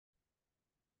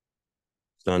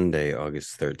Sunday,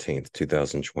 August 13th,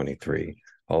 2023.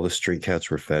 All the street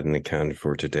cats were fed and accounted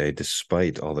for today,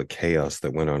 despite all the chaos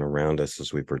that went on around us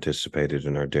as we participated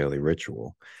in our daily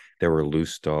ritual. There were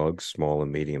loose dogs, small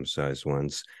and medium sized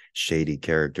ones, shady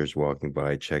characters walking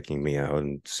by, checking me out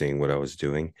and seeing what I was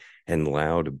doing, and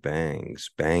loud bangs,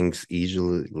 bangs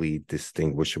easily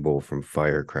distinguishable from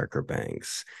firecracker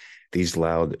bangs. These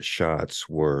loud shots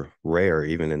were rare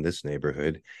even in this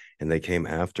neighborhood, and they came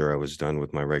after I was done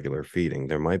with my regular feeding.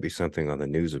 There might be something on the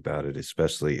news about it,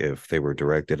 especially if they were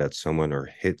directed at someone or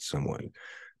hit someone.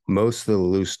 Most of the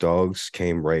loose dogs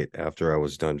came right after I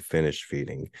was done finished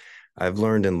feeding. I've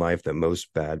learned in life that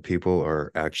most bad people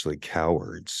are actually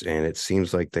cowards, and it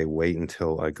seems like they wait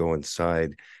until I go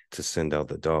inside to send out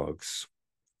the dogs.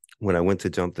 When I went to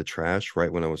dump the trash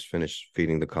right when I was finished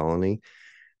feeding the colony,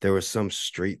 there was some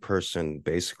street person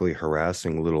basically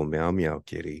harassing little Meow Meow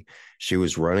Kitty. She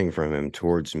was running from him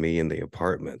towards me in the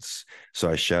apartments. So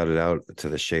I shouted out to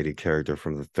the shady character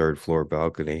from the third floor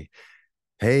balcony,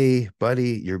 "Hey,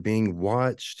 buddy, you're being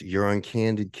watched. You're on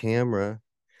candid camera."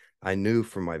 I knew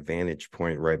from my vantage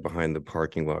point right behind the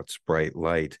parking lot's bright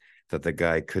light that the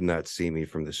guy could not see me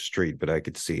from the street, but I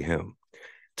could see him.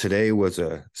 Today was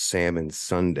a salmon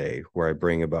Sunday where I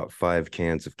bring about 5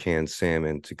 cans of canned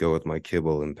salmon to go with my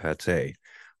kibble and pate.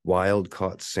 Wild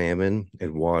caught salmon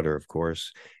and water, of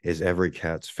course, is every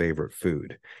cat's favorite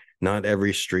food. Not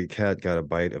every street cat got a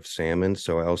bite of salmon,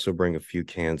 so I also bring a few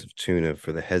cans of tuna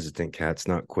for the hesitant cats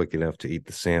not quick enough to eat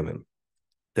the salmon.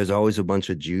 There's always a bunch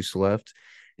of juice left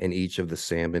in each of the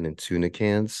salmon and tuna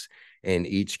cans, and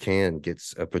each can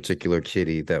gets a particular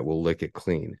kitty that will lick it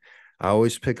clean. I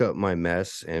always pick up my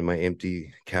mess and my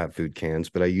empty cat food cans,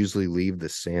 but I usually leave the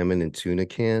salmon and tuna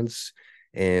cans,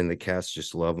 and the cats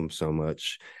just love them so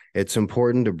much. It's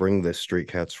important to bring the street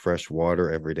cats fresh water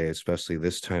every day, especially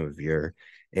this time of year,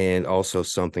 and also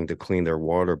something to clean their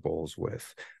water bowls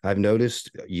with. I've noticed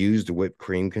used whipped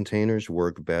cream containers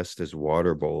work best as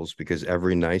water bowls because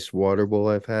every nice water bowl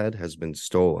I've had has been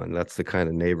stolen. That's the kind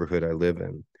of neighborhood I live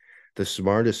in. The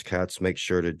smartest cats make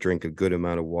sure to drink a good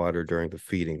amount of water during the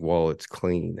feeding while it's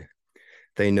clean.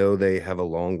 They know they have a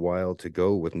long while to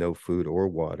go with no food or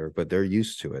water, but they're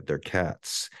used to it. They're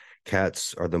cats.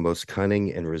 Cats are the most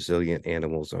cunning and resilient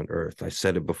animals on earth. I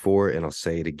said it before and I'll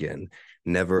say it again.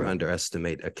 Never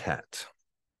underestimate a cat.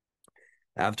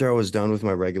 After I was done with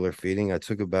my regular feeding, I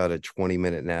took about a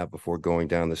 20-minute nap before going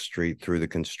down the street through the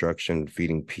construction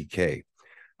feeding PK.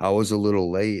 I was a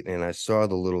little late and I saw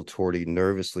the little tortie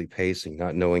nervously pacing,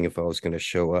 not knowing if I was going to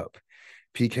show up.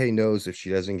 PK knows if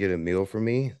she doesn't get a meal from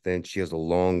me, then she has a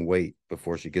long wait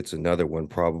before she gets another one,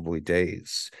 probably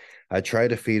days. I try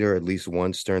to feed her at least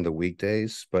once during the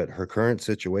weekdays, but her current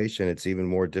situation, it's even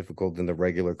more difficult than the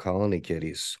regular colony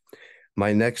kitties.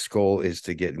 My next goal is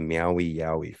to get Meowie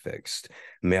Yowie fixed.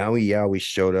 Meowie Yowie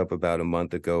showed up about a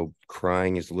month ago,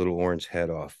 crying his little orange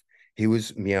head off. He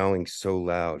was meowing so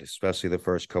loud, especially the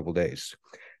first couple days.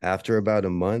 After about a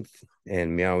month,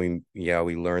 and Meowie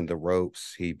Yowie learned the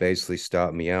ropes, he basically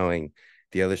stopped meowing.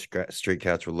 The other street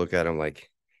cats would look at him like,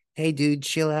 "Hey, dude,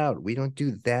 chill out. We don't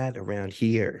do that around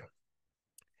here."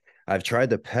 I've tried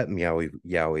to pet Meowie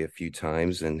Yowie a few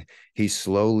times, and he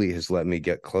slowly has let me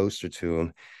get closer to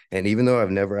him. And even though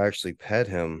I've never actually pet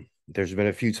him, there's been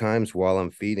a few times while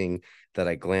I'm feeding that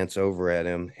I glance over at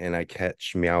him and I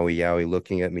catch Meowie Yowie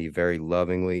looking at me very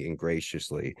lovingly and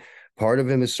graciously. Part of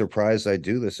him is surprised I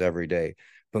do this every day,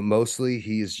 but mostly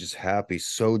he is just happy,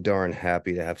 so darn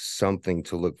happy to have something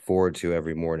to look forward to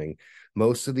every morning.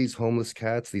 Most of these homeless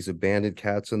cats, these abandoned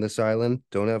cats on this island,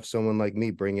 don't have someone like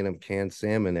me bringing them canned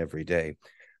salmon every day.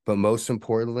 But most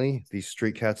importantly, these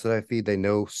street cats that I feed, they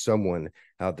know someone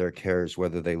out there cares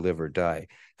whether they live or die.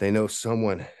 They know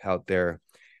someone out there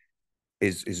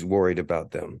is worried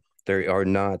about them. They are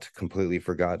not completely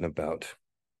forgotten about.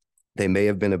 They may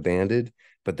have been abandoned,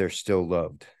 but they're still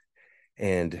loved.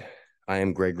 And I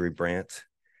am Gregory Brandt,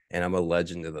 and I'm a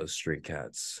legend of those street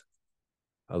cats.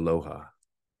 Aloha.